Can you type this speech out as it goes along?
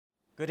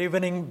Good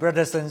evening,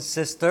 brothers and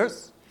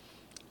sisters.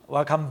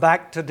 Welcome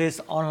back to this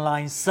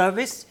online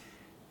service.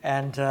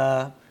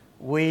 And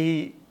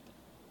we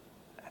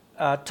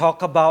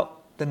talk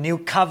about the new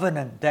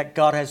covenant that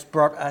God has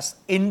brought us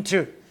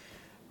into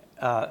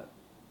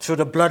through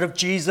the blood of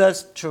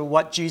Jesus, through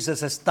what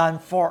Jesus has done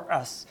for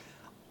us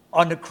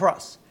on the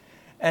cross.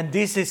 And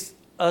this is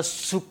a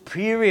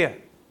superior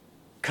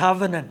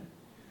covenant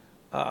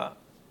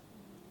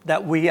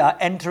that we are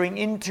entering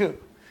into.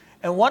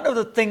 And one of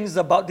the things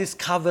about this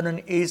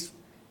covenant is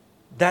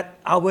that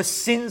our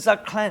sins are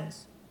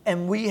cleansed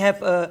and we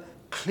have a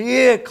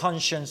clear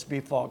conscience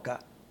before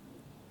God.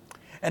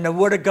 And the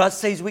Word of God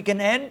says we can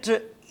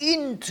enter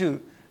into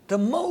the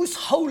most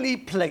holy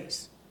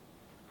place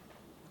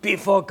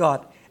before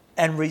God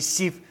and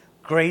receive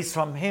grace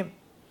from Him.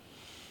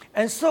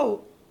 And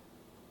so,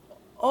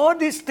 all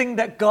these things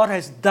that God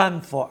has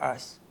done for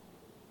us,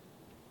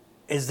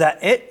 is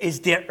that it? Is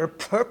there a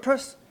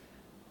purpose?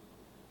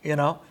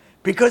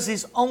 Because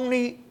it's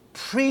only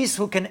priests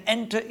who can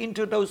enter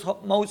into those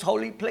most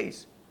holy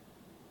places.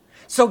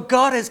 So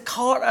God has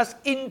called us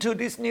into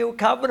this new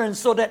covenant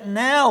so that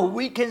now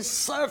we can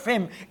serve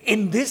Him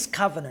in this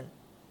covenant.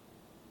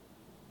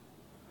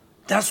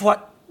 That's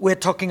what we're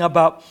talking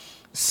about,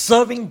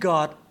 serving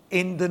God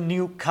in the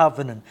new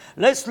covenant.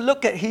 Let's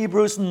look at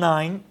Hebrews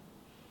 9,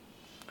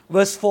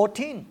 verse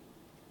 14.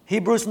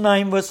 Hebrews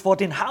 9, verse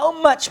 14. How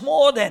much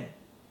more then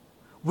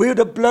will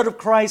the blood of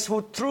Christ,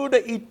 who through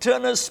the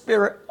eternal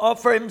Spirit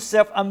offer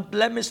Himself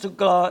unblemished to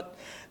God,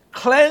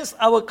 cleanse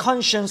our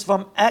conscience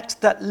from acts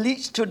that lead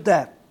to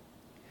death,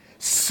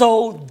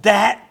 so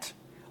that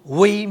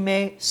we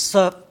may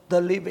serve the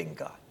living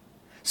God.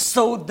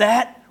 So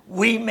that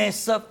we may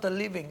serve the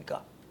living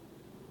God.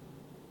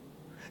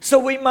 So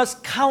we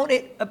must count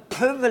it a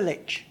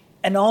privilege,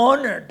 an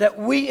honor that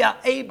we are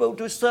able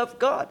to serve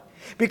God.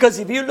 Because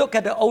if you look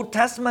at the Old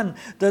Testament,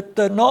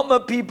 the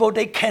normal people,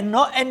 they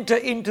cannot enter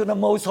into the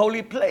most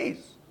holy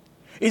place.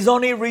 It's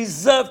only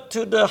reserved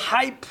to the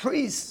high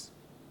priest.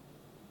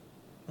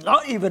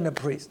 Not even the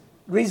priest.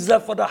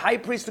 Reserved for the high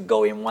priest to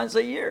go in once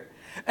a year.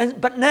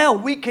 But now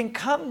we can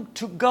come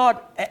to God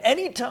at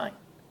any time.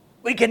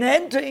 We can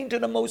enter into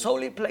the most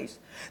holy place.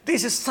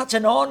 This is such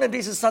an honor.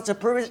 This is such a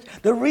privilege.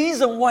 The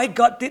reason why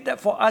God did that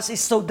for us is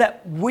so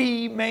that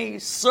we may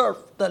serve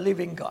the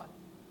living God.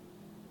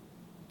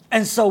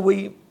 And so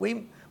we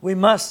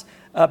must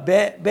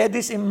bear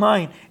this in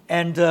mind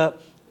and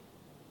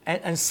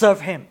serve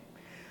Him.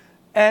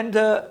 And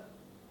not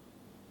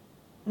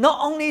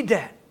only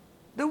that,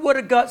 the Word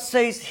of God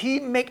says He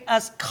make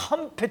us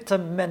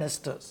competent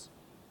ministers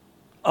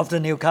of the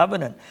new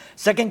covenant.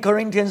 2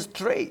 Corinthians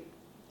 3,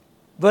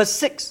 verse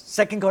 6.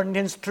 2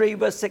 Corinthians 3,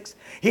 verse 6.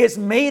 He has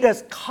made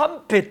us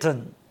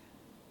competent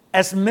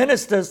as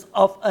ministers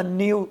of a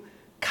new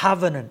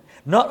covenant.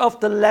 Not of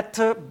the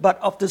letter, but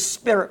of the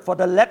Spirit. For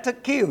the letter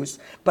kills,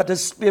 but the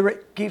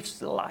Spirit gives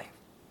life.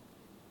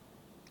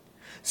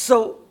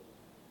 So,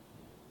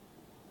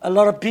 a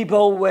lot of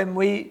people, when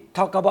we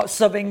talk about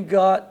serving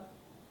God,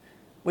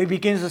 we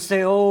begin to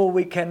say, oh,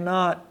 we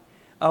cannot.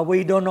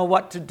 We don't know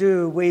what to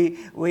do.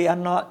 We are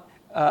not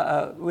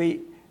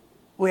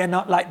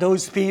like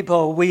those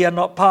people. We are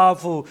not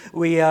powerful.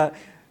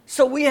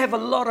 So we have a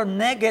lot of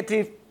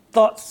negative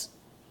thoughts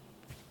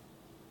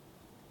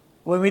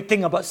when we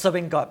think about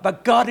serving God.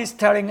 But God is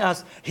telling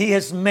us He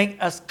has made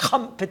us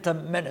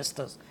competent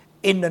ministers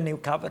in the new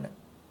covenant.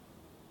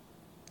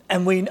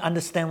 And we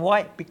understand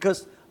why.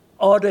 Because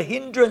all the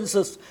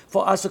hindrances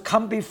for us to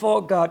come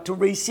before God, to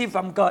receive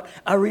from God,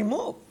 are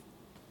removed.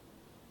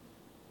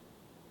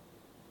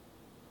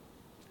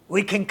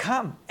 We can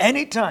come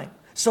anytime.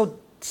 So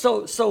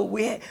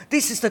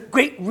this is the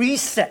great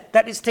reset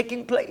that is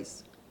taking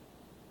place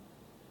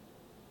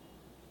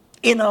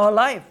in our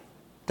life.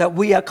 That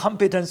we are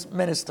competent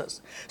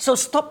ministers. So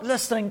stop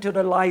listening to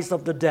the lies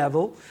of the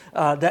devil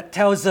that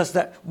tells us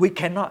that we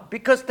cannot.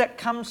 Because that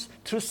comes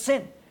through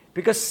sin.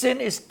 Because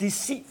sin is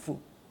deceitful.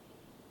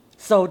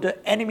 So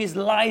the enemies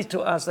lie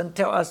to us and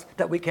tell us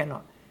that we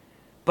cannot.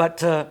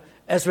 But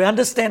as we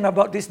understand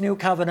about this new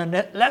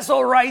covenant, let's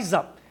all rise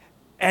up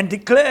and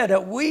declare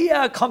that we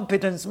are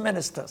competent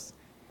ministers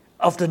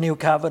of the new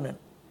covenant.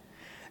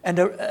 And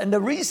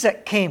the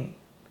reset came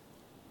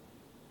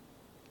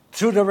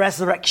through the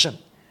resurrection.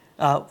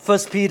 1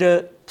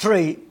 Peter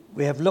 3,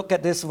 we have looked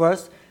at this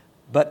verse,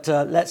 but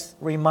let's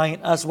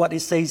remind us what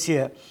it says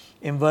here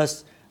in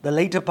the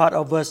later part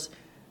of verse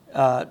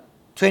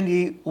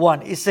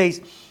 21. It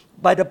says,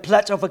 by the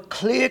pledge of a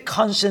clear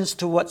conscience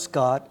towards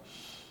God,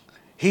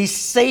 He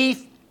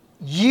saved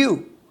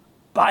you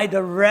by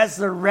the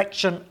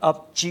resurrection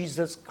of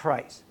Jesus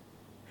Christ,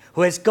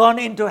 who has gone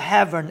into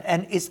heaven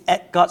and is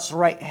at God's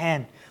right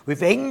hand,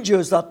 with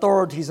angels,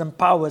 authorities, and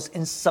powers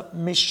in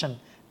submission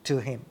to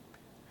Him.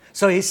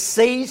 So He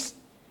saves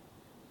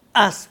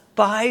us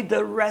by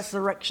the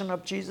resurrection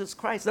of Jesus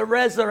Christ. The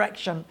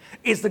resurrection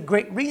is the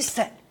great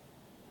reset.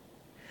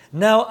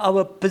 Now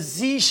our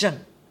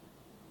position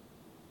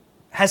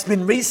has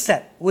been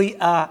reset. We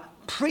are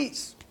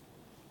priests.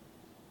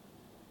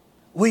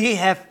 We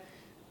have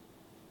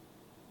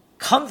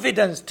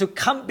confidence to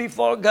come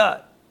before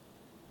God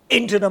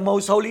into the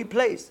most holy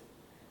place.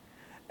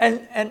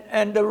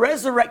 And the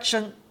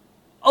resurrection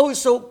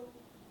also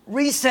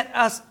reset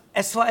us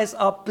as far as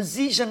our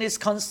position is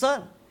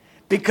concerned.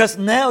 Because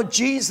now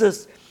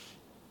Jesus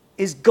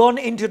is gone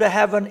into the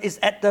heaven, is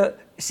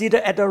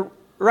seated at the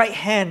right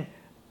hand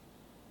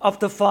of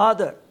the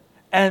Father.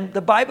 And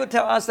the Bible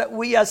tells us that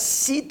we are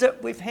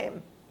seated with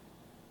Him.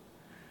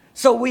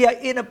 So we are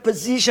in a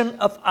position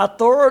of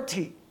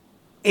authority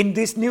in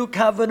this new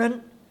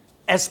covenant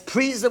as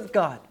priests of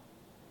God.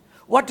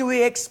 What do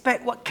we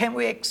expect? What can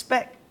we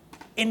expect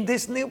in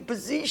this new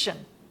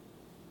position?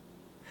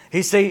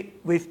 He said,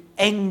 with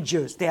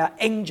angels, there are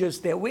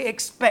angels there. We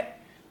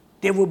expect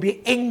there will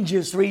be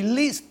angels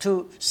released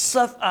to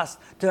serve us,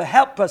 to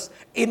help us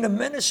in the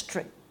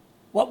ministry,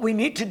 what we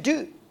need to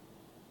do.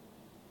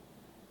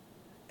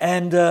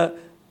 And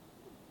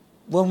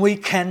when we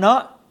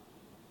cannot,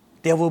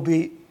 there will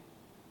be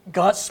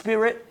God's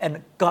Spirit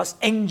and God's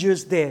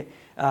angels there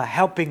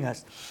helping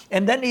us.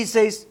 And then he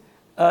says,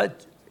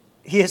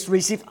 he has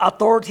received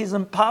authorities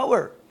and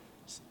power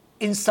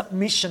in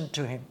submission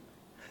to Him.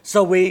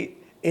 So we,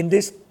 in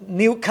this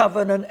new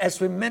covenant,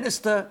 as we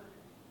minister,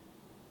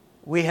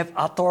 we have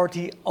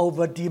authority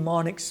over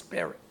demonic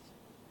spirits.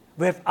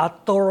 We have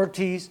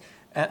authorities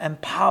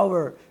and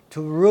power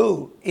to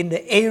rule in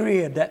the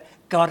area that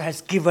God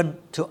has given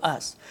to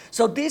us.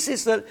 So this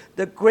is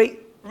the great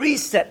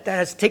reset that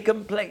has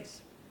taken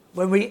place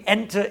when we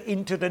enter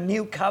into the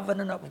new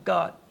covenant of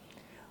God,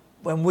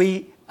 when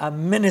we are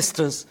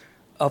ministers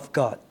of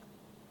God.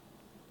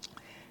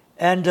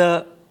 And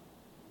to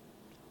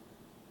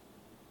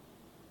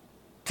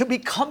be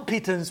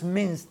competent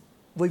means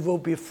we will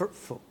be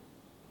fruitful.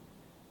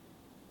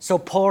 So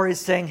Paul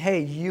is saying, hey,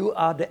 you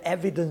are the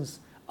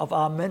evidence of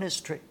our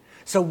ministry.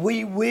 So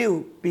we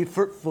will be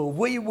fruitful.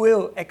 We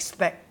will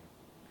expect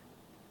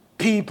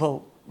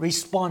people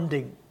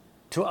responding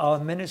to our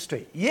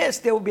ministry. Yes,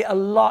 there will be a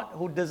lot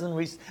who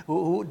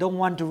don't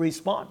want to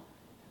respond.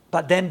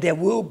 But then there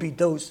will be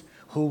those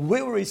who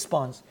will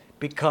respond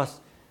because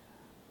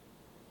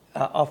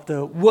of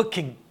the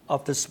working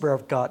of the Spirit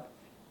of God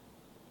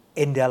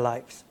in their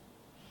lives.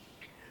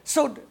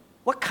 So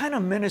what kind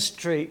of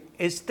ministry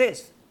is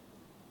this?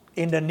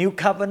 In the new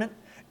covenant,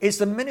 it's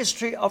the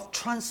ministry of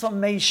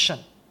transformation.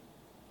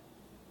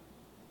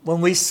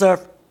 When we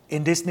serve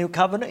in this new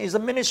covenant, it's a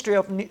ministry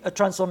of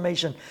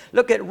transformation.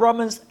 Look at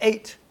Romans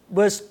 8,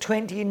 verse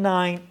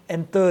 29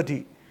 and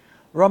 30.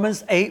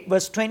 Romans 8,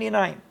 verse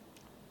 29.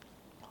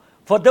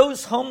 For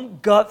those whom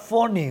God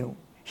foreknew,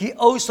 He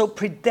also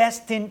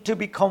predestined to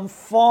be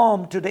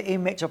conformed to the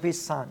image of His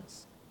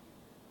sons,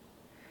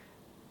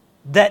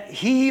 that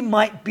He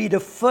might be the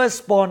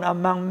firstborn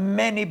among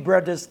many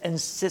brothers and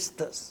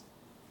sisters.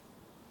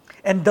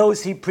 And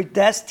those He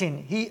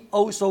predestined, He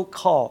also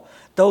called.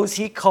 Those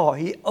He called,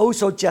 He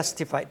also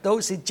justified.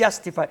 Those He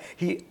justified,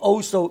 He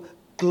also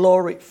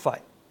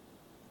glorified.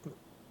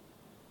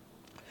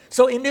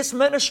 So in this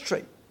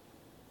ministry,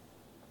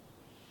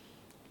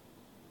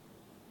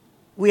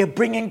 we are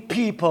bringing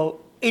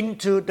people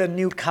into the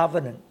new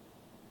covenant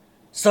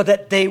so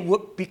that they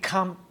would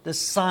become the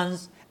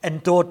sons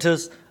and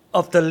daughters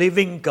of the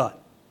living God.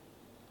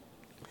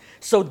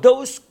 So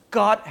those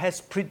God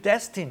has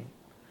predestined,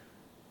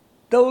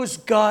 those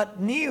God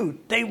knew,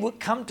 they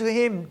would come to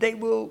Him, they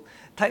will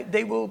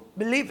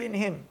believe in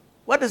Him.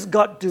 What does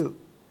God do?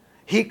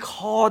 He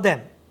called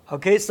them.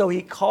 Okay, so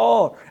He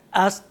called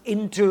us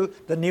into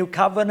the new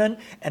covenant,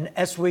 and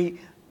as we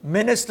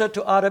minister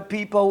to other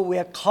people, we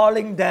are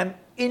calling them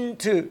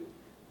into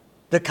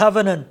the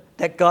covenant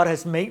that God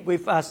has made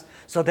with us,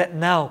 so that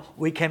now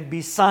we can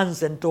be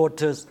sons and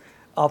daughters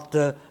of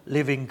the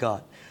living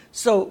God.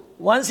 So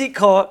once He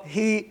called,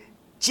 He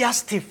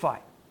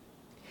justified.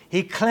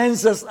 He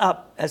cleansed us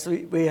up, as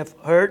we have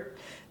heard.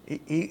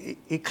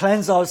 He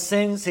cleansed our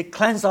sins. He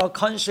cleansed our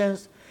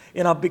conscience.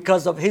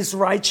 Because of His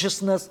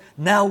righteousness,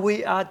 now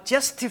we are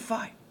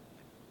justified,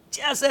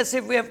 just as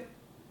if we have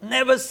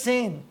never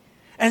sinned.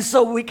 And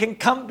so we can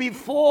come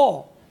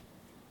before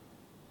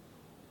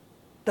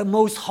the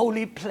most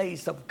holy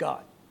place of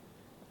God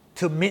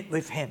to meet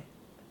with Him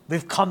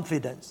with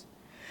confidence.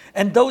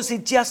 And those He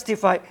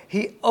justified,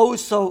 He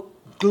also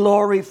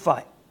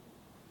glorified.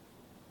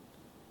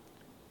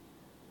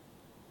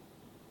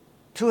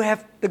 To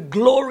have the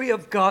glory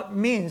of God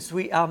means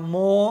we are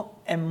more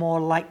and more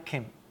like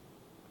Him.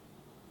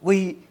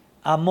 We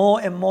are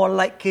more and more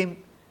like Him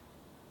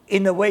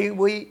in the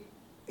way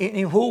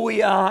in who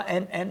we are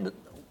and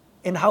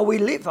in how we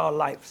live our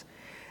lives.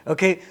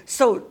 Okay,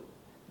 so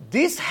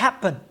this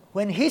happened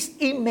when His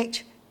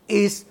image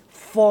is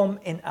formed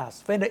in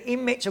us, when the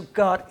image of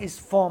God is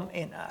formed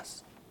in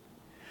us.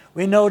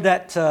 We know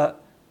that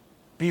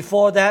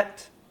before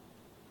that,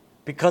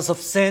 because of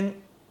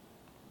sin,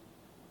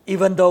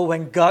 even though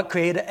when God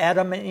created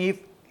Adam and Eve,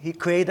 He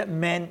created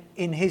man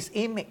in His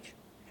image.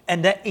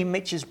 And that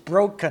image is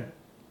broken.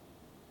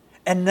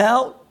 And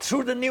now,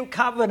 through the new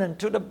covenant,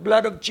 through the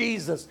blood of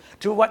Jesus,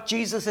 through what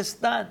Jesus has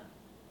done,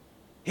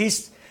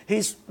 He's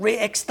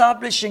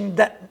re-establishing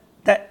that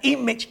that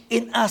image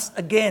in us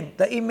again,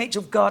 the image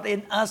of God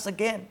in us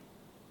again.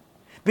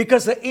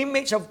 Because the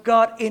image of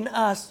God in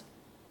us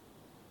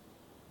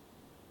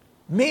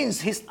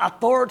means His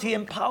authority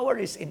and power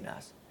is in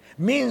us.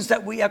 Means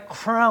that we are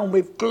crowned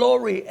with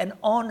glory and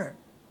honor.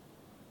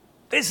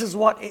 This is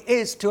what it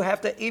is to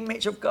have the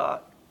image of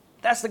God.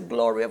 That's the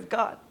glory of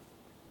God.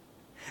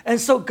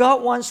 And so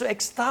God wants to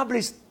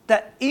establish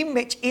that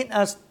image in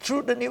us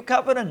through the new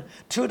covenant,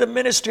 through the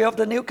ministry of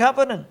the new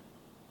covenant.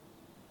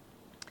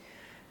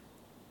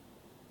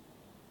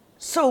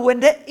 So when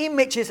that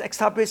image is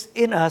established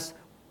in us,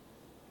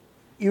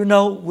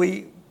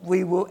 we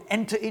will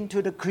enter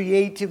into the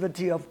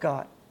creativity of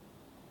God.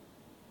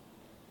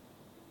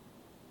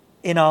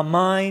 In our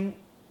mind,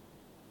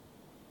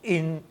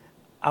 in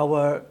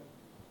our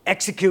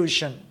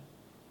execution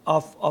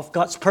of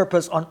God's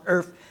purpose on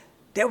earth,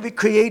 there will be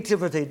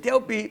creativity. There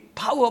will be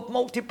power of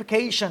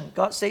multiplication.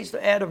 God says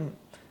to Adam,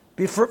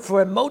 be fruitful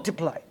and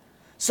multiply.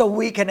 So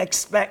we can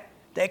expect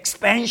the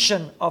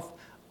expansion of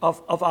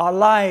our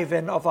life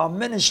and of our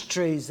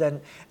ministries,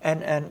 and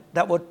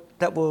that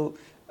will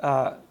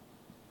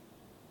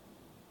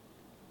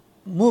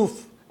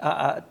move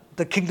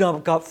the kingdom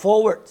of God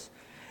forward.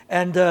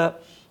 And the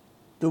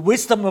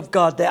wisdom of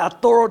God, the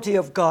authority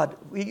of God,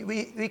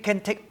 we can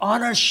take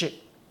ownership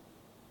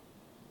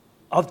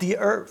of the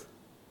earth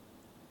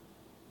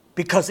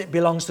because it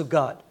belongs to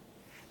God.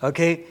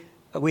 Okay?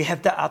 We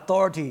have that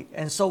authority,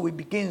 and so we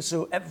begin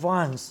to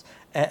advance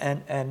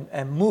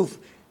and move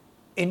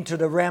into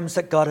the realms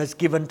that God has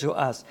given to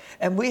us.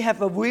 And we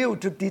have a will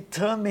to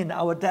determine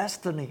our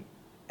destiny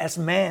as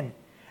men.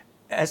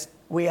 As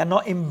we are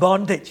not in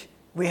bondage,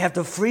 we have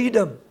the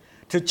freedom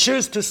to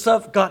choose to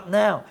serve God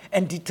now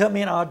and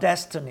determine our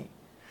destiny.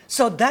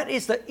 So that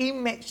is the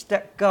image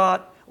that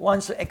God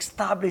wants to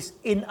establish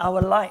in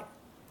our life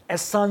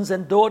as sons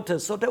and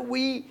daughters, so that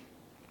we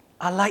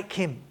are like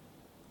Him,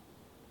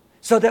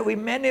 so that we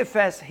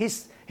manifest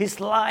His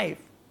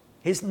life,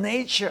 His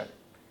nature,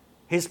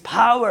 His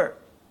power.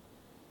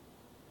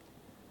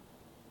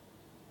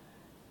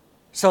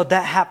 So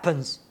that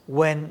happens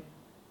when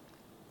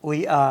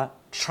we are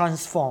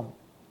transformed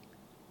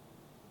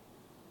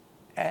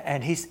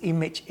and His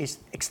image is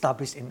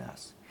established in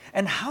us.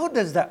 And how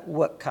does that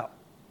work out?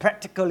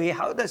 Practically,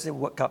 how does it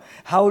work out?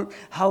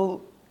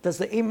 How does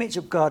the image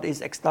of God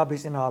is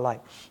established in our life?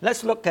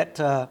 Let's look at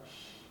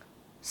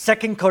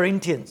 2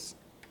 Corinthians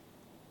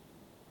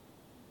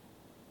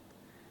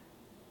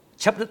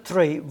chapter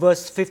 3,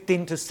 verse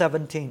 15 to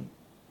 17.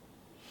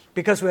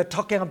 Because we're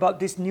talking about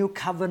this new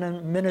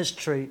covenant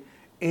ministry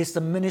is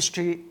the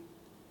ministry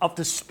of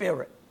the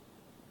Spirit.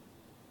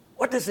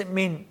 What does it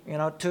mean,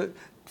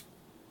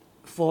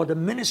 for the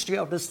ministry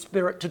of the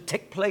Spirit to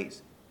take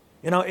place?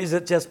 Is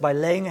it just by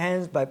laying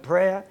hands, by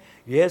prayer?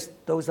 Yes,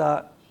 those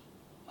are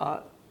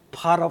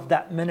part of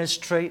that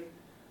ministry.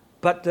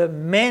 But the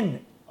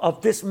main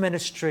of this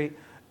ministry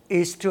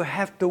is to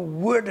have the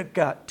Word of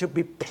God to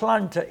be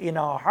planted in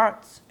our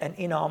hearts and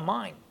in our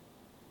mind.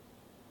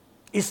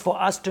 It's for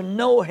us to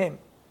know Him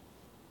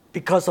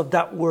because of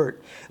that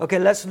Word. Okay,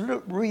 let's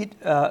read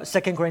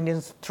 2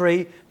 Corinthians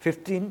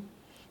 3:15.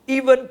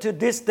 Even to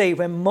this day,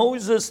 when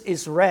Moses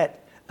is read,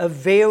 a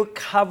veil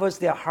covers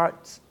their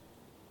hearts.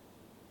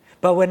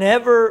 But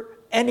whenever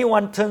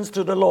anyone turns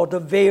to the Lord, the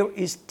veil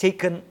is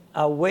taken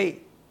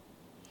away.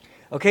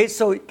 Okay,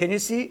 so can you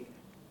see?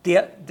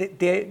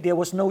 There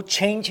was no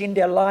change in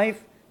their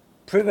life.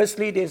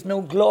 Previously, there's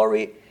no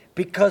glory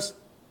because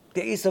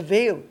there is a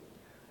veil.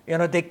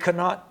 They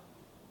cannot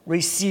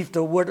receive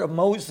the word of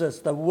Moses,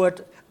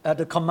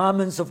 the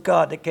commandments of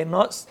God. They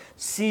cannot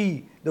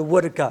see the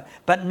word of God.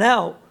 But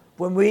now,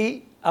 when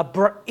we are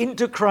brought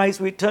into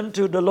Christ, we turn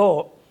to the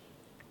Lord,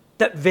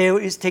 that veil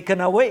is taken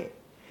away.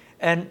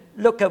 And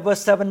look at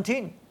verse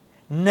 17.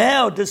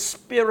 Now the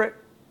Spirit,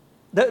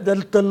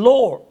 the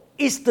Lord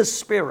is the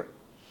Spirit.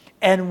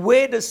 And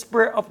where the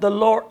Spirit of the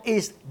Lord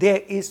is,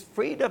 there is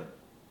freedom.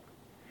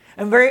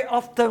 And very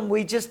often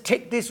we just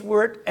take this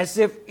word as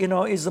if,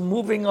 it's a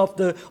moving of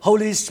the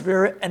Holy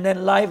Spirit and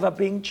then lives are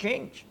being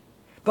changed.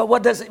 But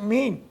what does it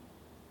mean?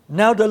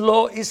 Now the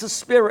Lord is a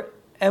Spirit.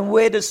 And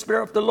where the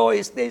Spirit of the Lord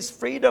is, there is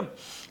freedom.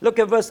 Look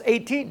at verse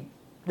 18,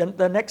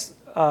 the next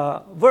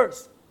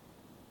verse.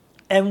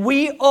 And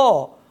we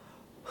all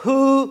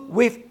who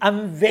with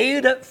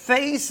unveiled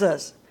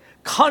faces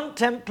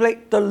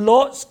contemplate the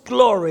Lord's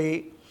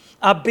glory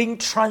are being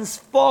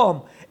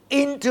transformed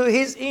into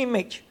His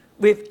image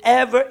with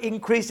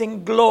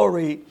ever-increasing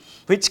glory,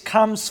 which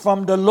comes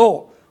from the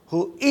Lord,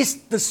 who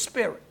is the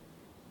Spirit.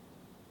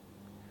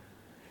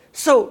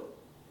 So,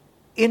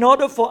 in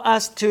order for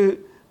us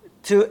to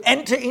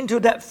enter into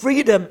that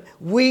freedom,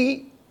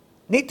 we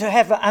need to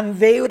have an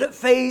unveiled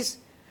face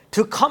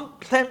to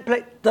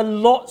contemplate the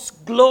Lord's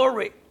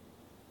glory.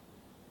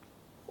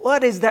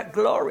 What is that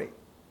glory?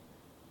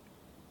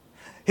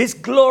 His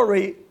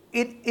glory,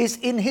 it is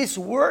in His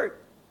Word.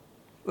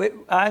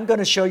 I'm going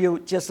to show you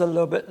just a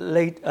little bit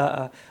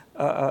later.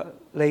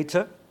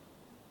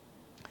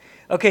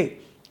 Okay,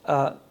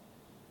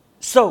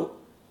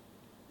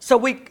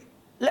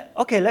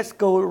 let's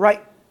go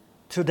right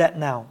to that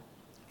now.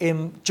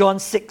 In John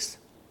 6,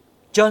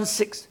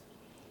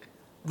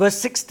 verse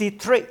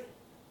 63.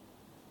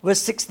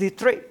 Verse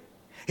 63.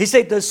 He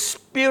said, the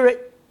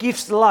Spirit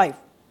gives life.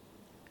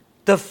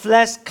 The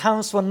flesh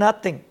counts for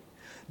nothing.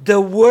 The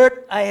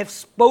word I have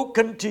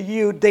spoken to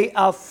you, they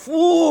are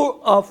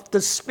full of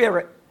the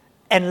Spirit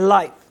and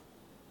life.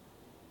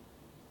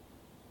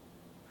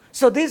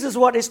 So this is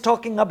what it's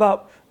talking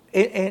about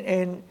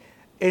in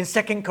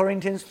 2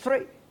 Corinthians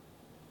 3.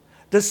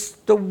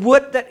 The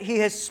word that he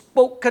has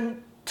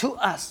spoken to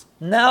us.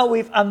 Now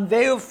with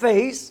unveiled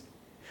face,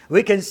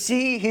 we can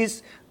see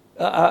his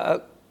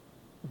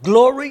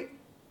glory,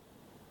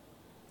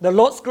 the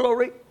Lord's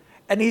glory.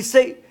 And he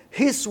said,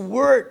 his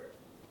word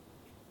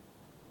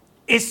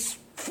is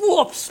full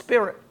of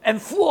spirit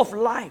and full of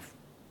life.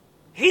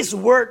 His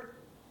word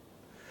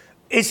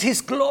is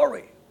his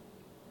glory.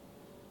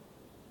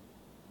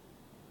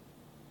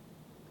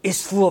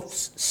 Is full of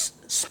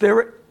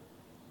spirit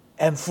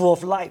and full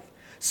of life.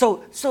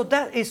 So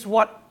that is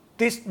what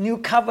this new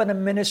covenant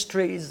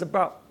ministry is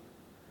about.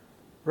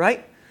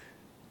 Right?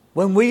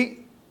 When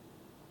we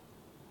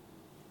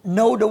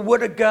know the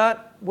Word of God,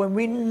 when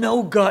we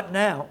know God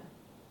now,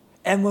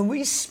 and when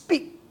we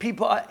speak,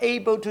 people are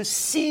able to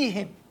see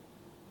Him,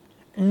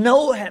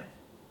 know Him,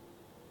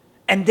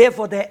 and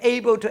therefore they're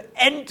able to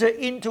enter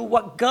into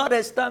what God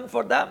has done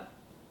for them.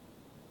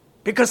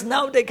 Because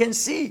now they can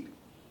see.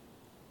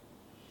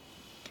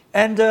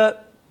 And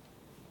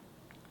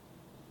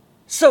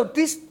so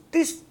this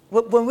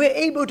when we're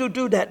able to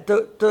do that,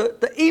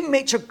 the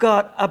image of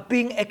God are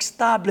being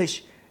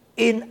established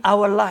in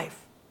our life.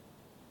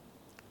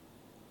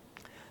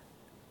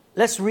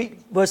 Let's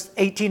read verse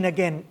 18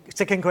 again,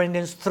 2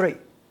 Corinthians 3.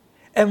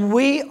 And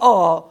we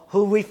all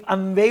who with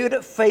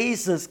unveiled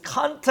faces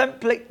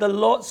contemplate the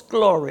Lord's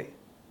glory.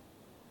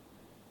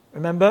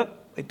 Remember,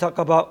 we talk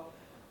about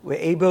we're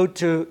able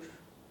to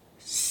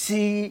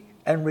see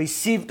and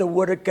receive the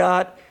Word of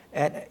God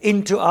and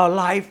into our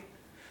life.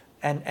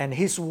 And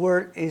His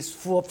Word is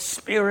full of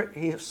spirit.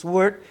 His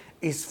Word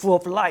is full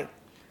of life.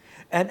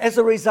 And as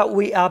a result,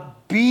 we are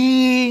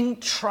being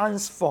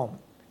transformed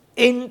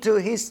into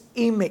His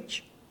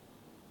image.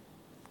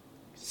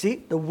 See,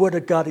 the Word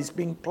of God is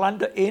being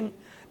planted in.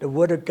 The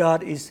Word of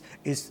God is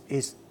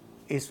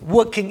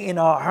working in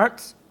our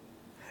hearts.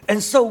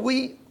 And so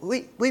we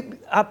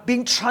are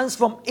being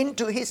transformed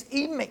into His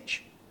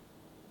image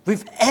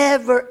with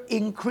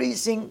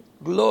ever-increasing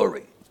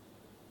glory.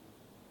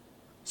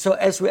 So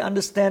as we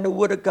understand the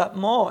Word of God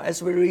more,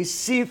 as we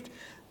receive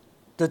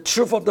the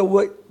truth of the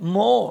Word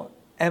more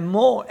and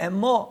more and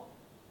more,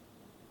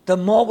 the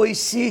more we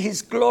see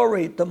His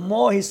glory, the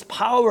more His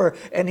power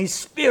and His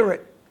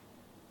Spirit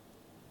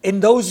in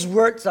those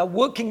words are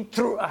working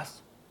through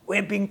us.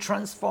 We're being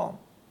transformed.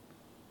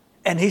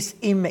 And His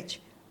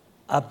image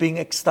are being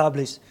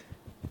established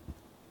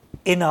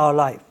in our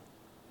life.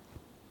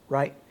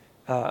 Right?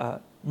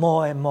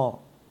 More and more.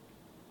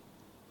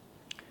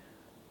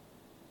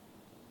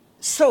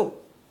 So,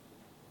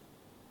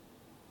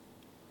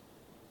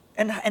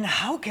 and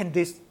how can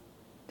this,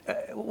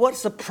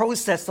 what's the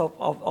process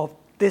of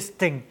this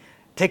thing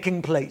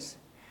taking place?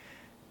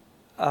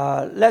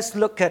 Let's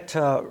look at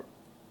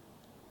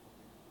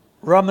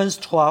Romans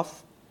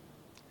 12.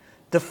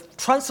 The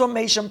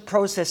transformation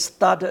process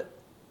started,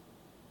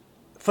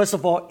 first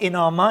of all, in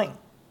our mind.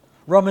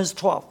 Romans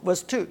 12,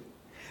 verse 2.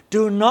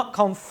 Do not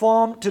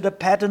conform to the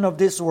pattern of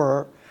this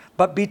world,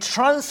 but be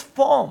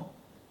transformed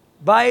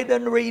by the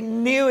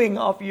renewing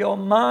of your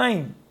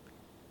mind.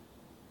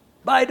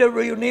 By the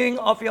renewing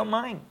of your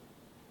mind.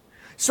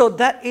 So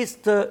that is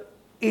the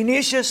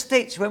initial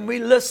stage when we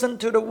listen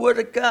to the Word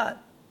of God.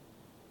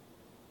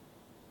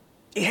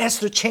 It has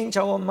to change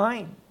our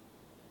mind.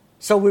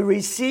 So we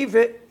receive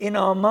it in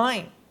our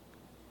mind.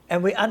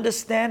 And we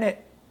understand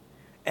it.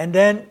 And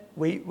then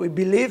we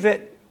believe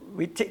it.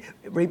 We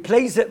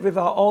replace it with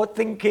our old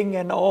thinking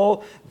and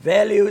all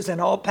values and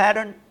all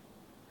pattern.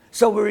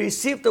 So we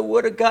receive the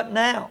Word of God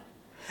now.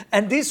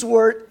 And this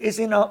word is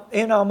in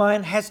our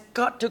mind has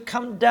got to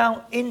come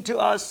down into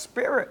our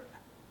spirit.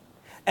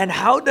 And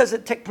how does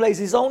it take place?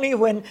 It's only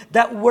when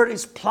that word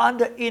is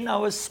planted in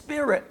our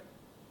spirit.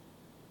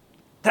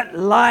 That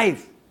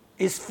life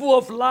is full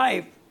of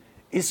life,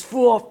 is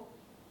full of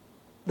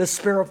the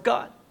Spirit of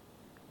God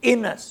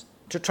in us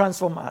to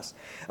transform us.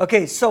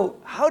 Okay, so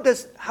how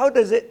does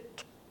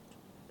it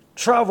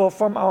travel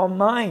from our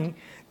mind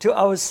to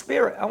our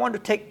spirit? I want to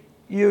take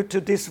you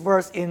to this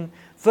verse in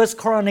 1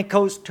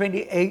 Chronicles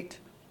 28,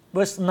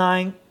 verse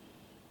 9.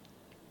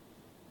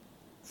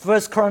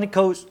 1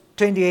 Chronicles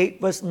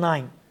 28, verse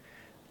 9,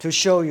 to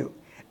show you.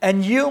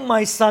 And you,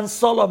 my son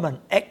Solomon,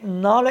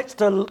 acknowledge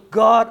the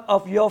God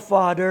of your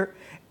father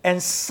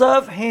and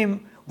serve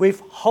Him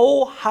with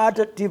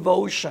wholehearted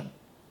devotion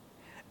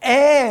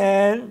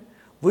and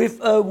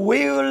with a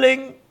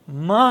willing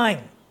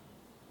mind.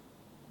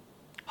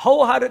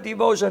 Wholehearted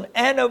devotion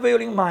and a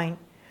willing mind.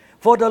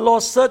 For the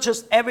Lord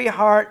searches every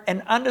heart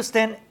and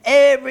understands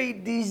every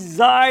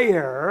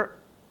desire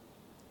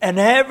and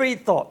every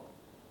thought.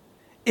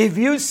 If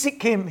you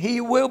seek Him, He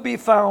will be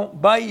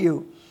found by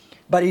you.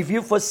 But if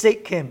you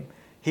forsake Him,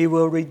 He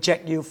will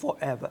reject you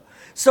forever.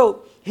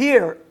 So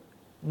here,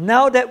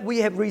 now that we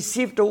have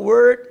received the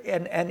Word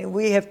and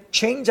we have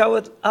changed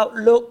our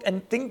outlook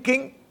and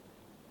thinking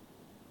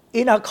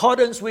in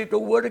accordance with the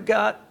Word of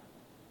God,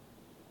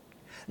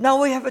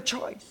 now we have a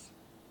choice.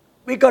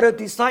 We got to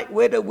decide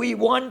whether we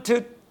want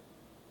to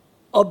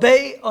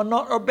obey or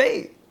not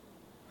obey.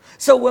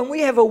 So when we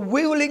have a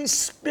willing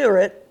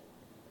spirit,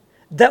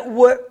 that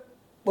word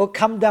will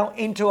come down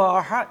into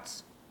our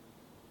hearts.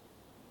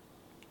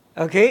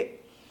 Okay?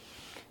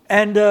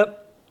 And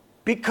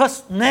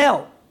because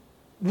now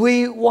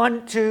we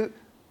want to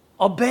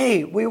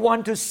obey, we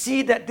want to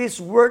see that this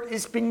word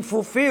is being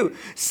fulfilled.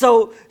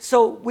 So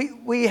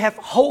we have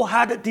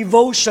wholehearted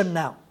devotion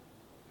now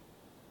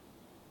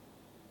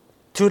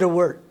to the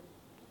word,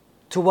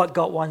 to what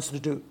God wants to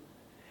do.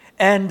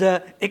 And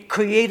it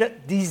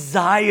created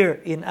desire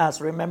in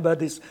us. Remember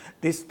these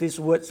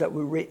words that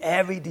we read,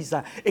 every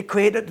desire. It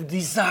created the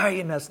desire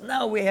in us.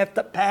 Now we have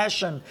that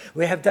passion.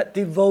 We have that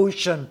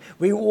devotion.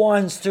 We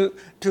want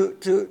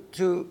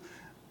to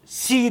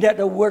see that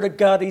the Word of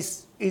God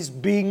is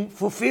being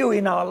fulfilled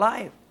in our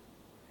life.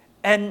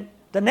 And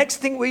the next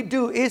thing we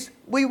do is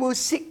we will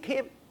seek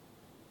Him.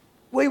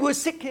 We will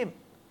seek Him.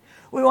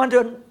 We want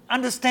to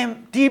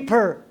understand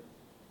deeper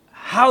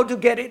how to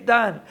get it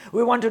done.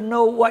 We want to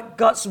know what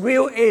God's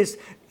will is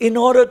in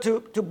order to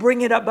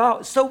bring it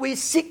about. So we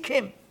seek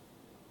Him.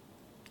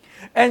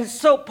 And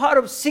so part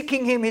of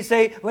seeking Him, He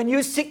say, when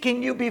you seek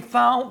Him, you'll be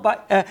found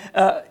by,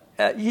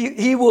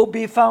 He will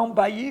be found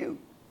by you.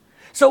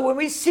 So when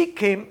we seek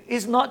Him,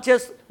 it's not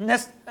just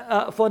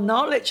for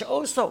knowledge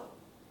also.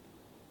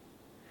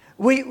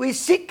 We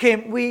seek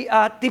Him, we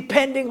are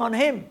depending on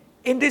Him.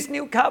 In this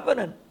new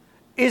covenant,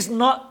 it's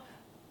not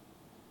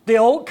the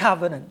old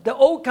covenant. The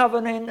old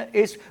covenant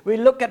is we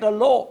look at the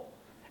law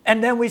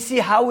and then we see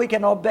how we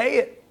can obey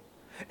it.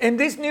 In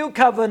this new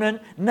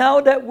covenant, now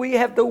that we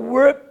have the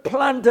word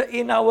planted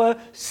in our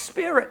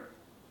spirit,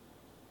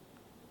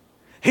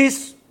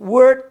 His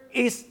word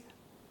is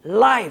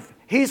life.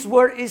 His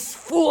word is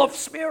full of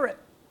spirit.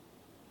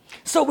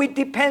 So we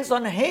depend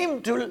on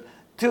Him to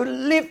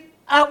live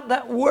out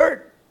that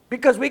word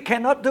because we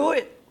cannot do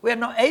it. We are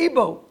not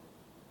able.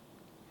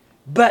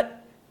 But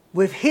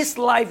with His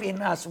life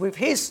in us, with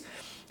His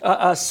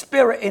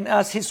spirit in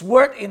us, His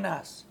word in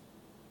us,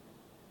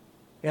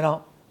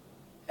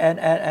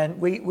 and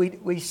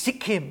we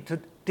seek Him, to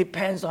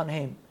depend on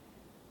Him,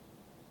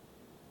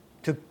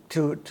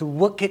 to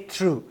work it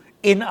through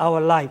in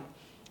our life,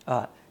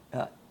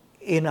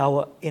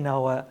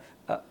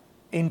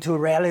 into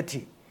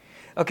reality.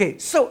 Okay,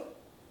 so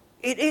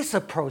it is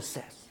a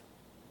process.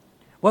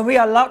 When we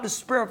allow the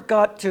Spirit of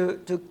God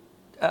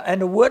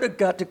and the Word of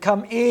God to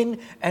come in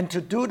and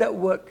to do that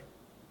work,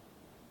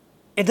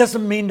 it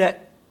doesn't mean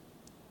that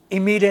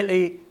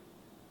immediately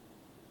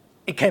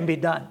it can be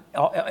done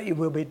or it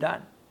will be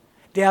done.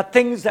 There are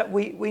things that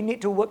we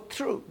need to work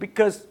through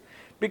because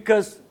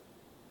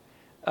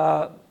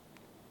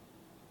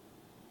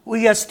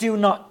we are still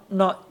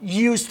not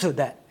used to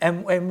that,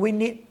 and we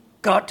need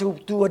God to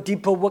do a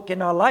deeper work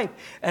in our life.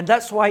 And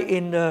that's why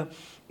in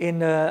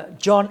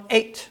John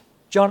 8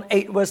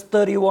 verse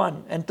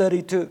 31 and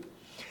 32,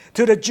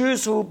 to the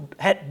Jews who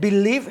had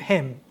believed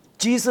Him,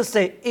 Jesus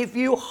said, if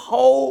you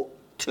hold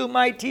to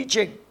my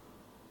teaching,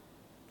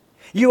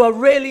 you are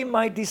really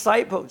my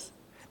disciples.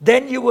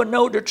 Then you will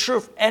know the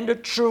truth, and the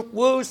truth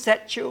will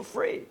set you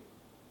free.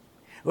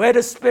 Where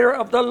the Spirit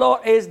of the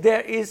Lord is,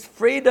 there is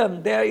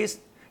freedom.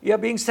 You are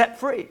being set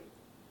free.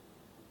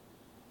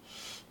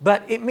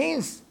 But it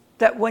means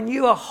that when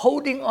you are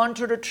holding on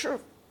to the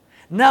truth,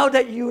 now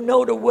that you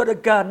know the Word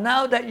of God,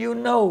 now that you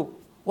know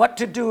what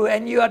to do,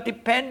 and you are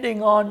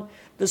depending on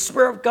the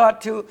Spirit of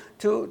God to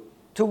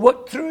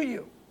work through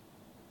you.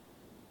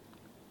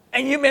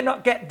 And you may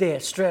not get there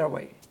straight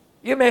away.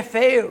 You may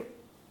fail.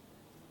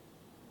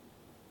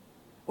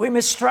 We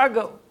may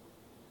struggle.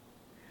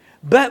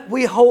 But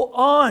we hold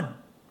on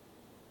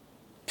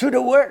to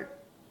the Word.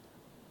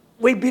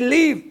 We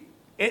believe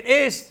it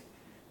is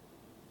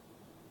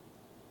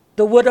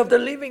the Word of the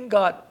living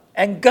God,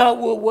 and God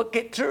will work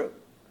it through.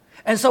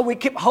 And so we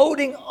keep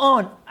holding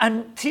on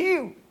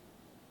until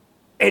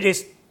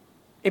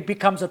it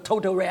becomes a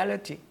total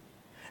reality.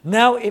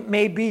 Now it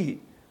may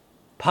be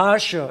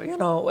partial,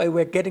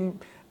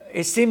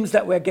 it seems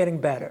that we're getting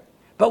better.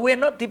 But we're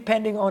not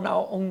depending on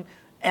our own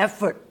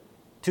effort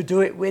to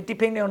do it. We're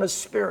depending on the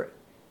Spirit.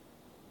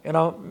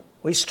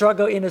 We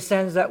struggle in the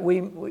sense that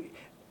we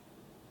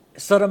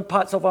certain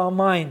parts of our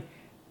mind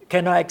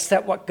cannot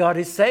accept what God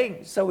is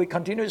saying. So we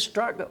continue to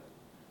struggle.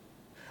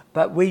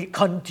 But we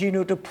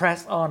continue to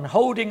press on,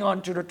 holding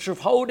on to the truth,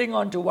 holding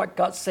on to what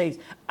God says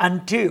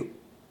until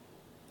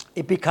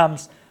it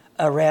becomes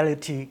a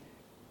reality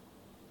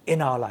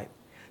in our life.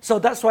 So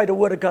that's why the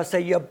Word of God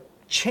says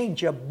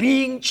you're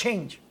being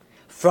changed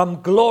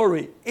from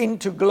glory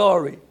into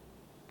glory.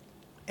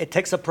 It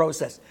takes a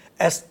process.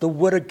 As the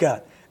Word of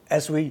God,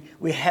 as we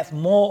have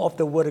more of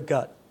the Word of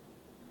God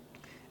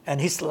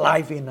and His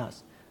life in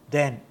us,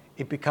 then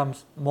it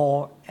becomes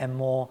more and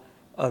more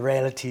a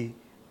reality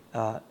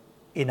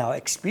in our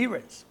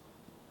experience.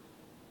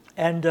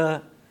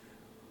 And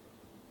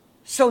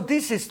so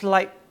this is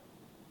like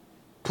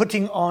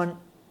putting on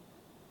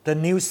the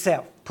new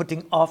self,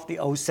 putting off the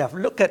old self.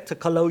 Look at the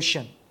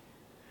Colossians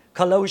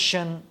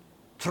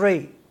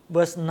 3,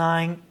 verse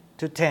 9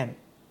 to 10.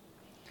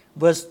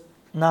 Verse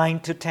 9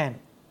 to 10.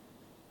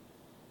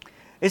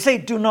 It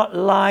says, do not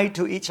lie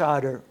to each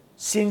other,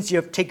 since you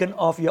have taken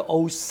off your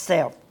old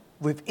self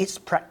with its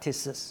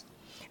practices,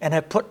 and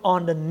have put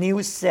on the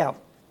new self,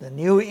 the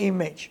new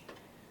image,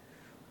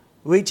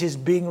 which is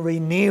being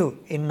renewed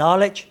in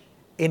knowledge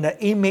in the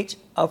image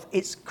of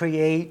its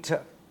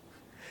creator.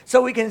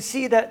 So we can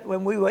see that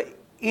when we were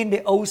in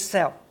the old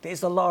self,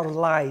 there's a lot of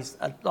lies,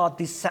 a lot of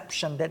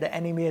deception that the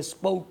enemy has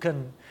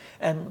spoken,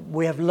 and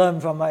we have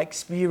learned from our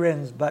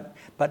experience, but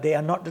they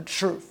are not the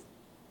truth.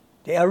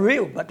 They are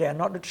real, but they are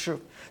not the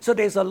truth. So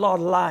there's a lot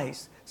of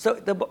lies. So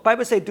the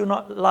Bible says, do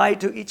not lie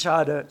to each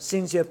other,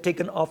 since you have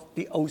taken off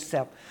the old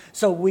self.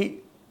 So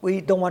we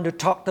don't want to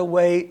talk the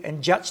way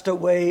and judge the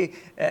way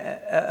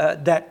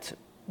that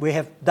we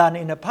have done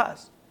in the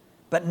past.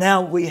 But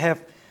now we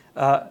have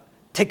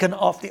taken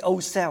off the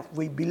old self.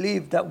 We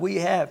believe that we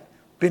have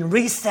been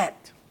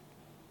reset.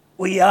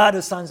 We are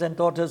the sons and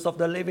daughters of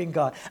the living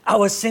God.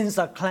 Our sins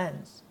are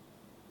cleansed.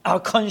 Our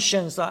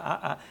conscience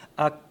are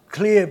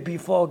clear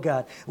before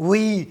God.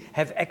 We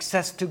have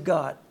access to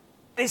God.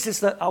 This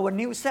is our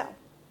new self.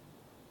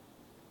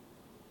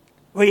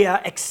 We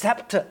are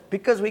accepted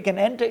because we can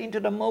enter into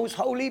the most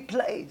holy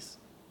place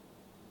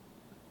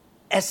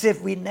as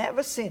if we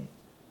never sinned.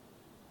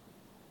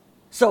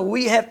 So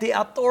we have the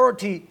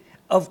authority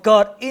of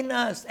God in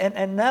us,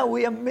 and now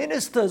we are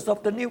ministers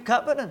of the new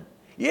covenant.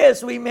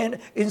 Yes, we may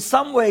in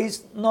some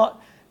ways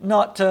not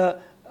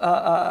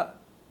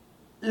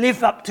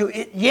live up to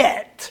it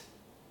yet,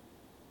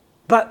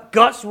 but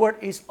God's word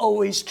is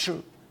always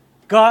true.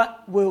 God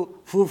will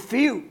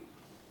fulfill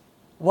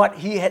what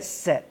He has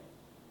said.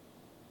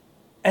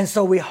 And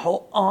so we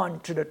hold on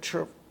to the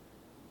truth.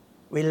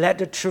 We let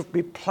the truth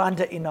be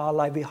planted in our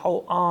life. We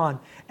hold on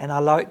and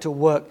allow it to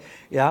work.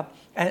 Yeah,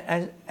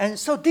 and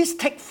so this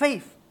takes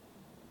faith.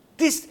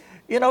 This,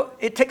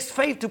 it takes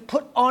faith to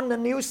put on the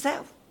new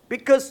self,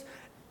 because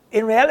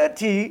in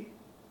reality,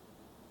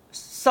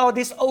 some of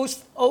this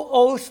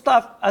old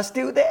stuff are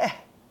still there.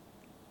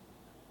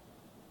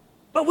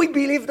 But we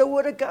believe the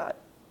word of God.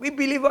 We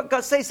believe what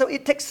God says, so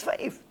it takes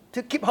faith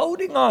to keep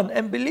holding on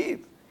and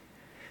believe.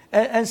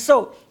 And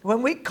so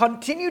when we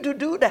continue to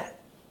do that,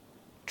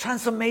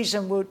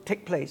 transformation will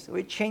take place.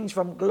 We change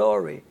from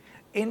glory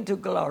into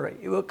glory.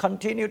 It will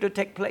continue to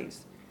take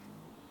place.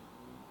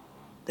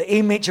 The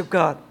image of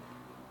God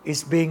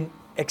is being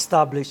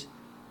established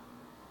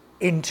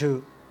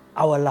into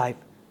our life.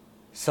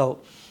 So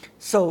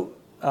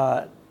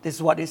this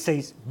is what it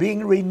says: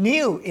 being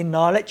renewed in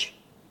knowledge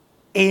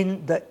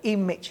in the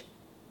image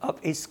of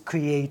its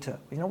creator.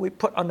 We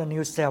put on the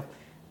new self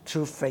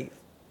through faith.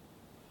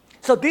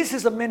 So this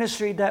is a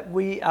ministry that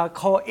we are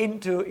called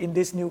into in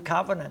this new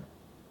covenant.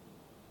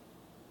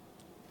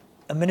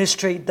 A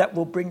ministry that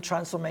will bring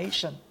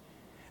transformation,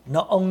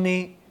 not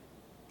only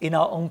in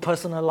our own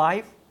personal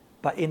life,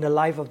 but in the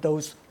life of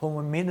those whom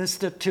we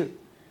minister to.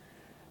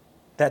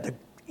 That the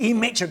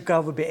image of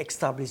God will be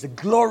established, the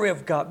glory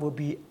of God will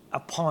be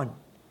upon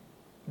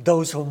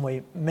those whom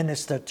we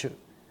minister to,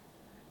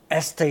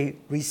 as they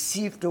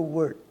receive the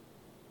word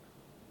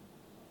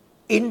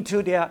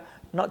into their,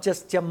 not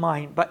just their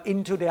mind, but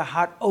into their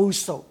heart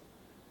also,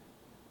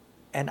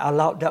 and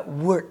allow that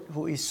word,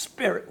 who is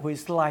spirit, who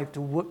is life,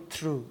 to work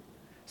through,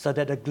 so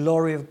that the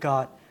glory of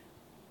God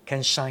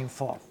can shine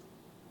forth.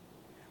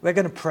 We're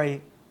going to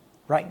pray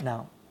right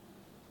now.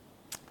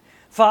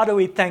 Father,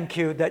 we thank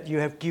you that you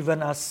have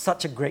given us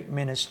such a great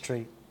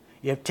ministry.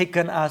 You have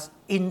taken us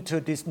into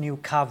this new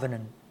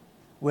covenant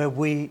where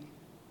we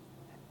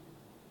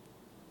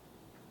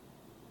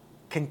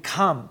can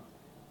come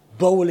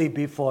boldly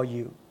before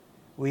you.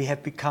 We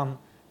have become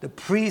the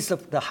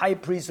high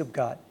priest of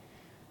God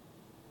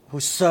who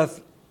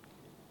serve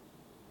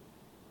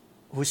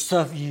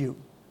you.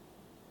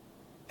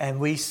 And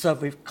we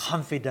serve with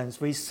confidence.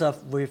 We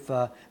serve with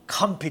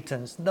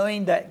competence,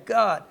 knowing that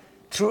God,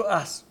 through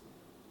us,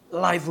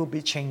 life will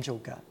be changed, oh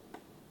God.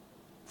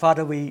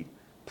 Father, we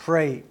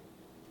pray,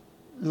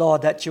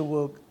 Lord, that you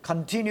will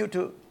continue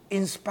to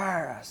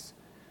inspire us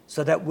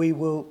so that we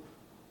will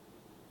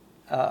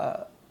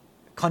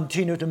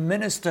continue to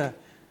minister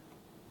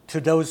to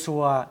those who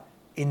are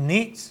in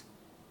need,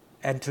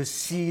 and to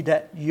see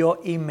that your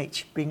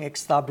image being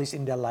established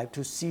in their life,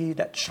 to see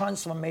that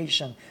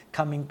transformation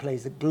coming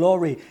place, the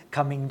glory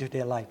coming into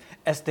their life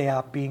as they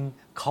are being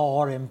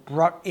called and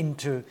brought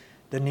into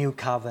the new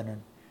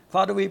covenant.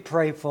 Father, we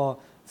pray for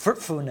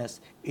fruitfulness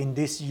in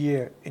this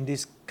year, in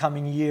this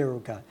coming year, oh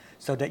God,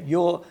 so that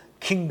your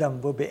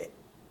kingdom will be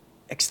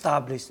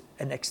established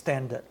and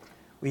extended.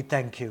 We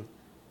thank you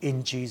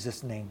in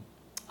Jesus' name.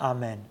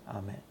 Amen.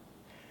 Amen.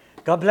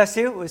 God bless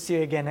you. We'll see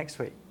you again next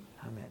week.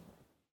 Amen.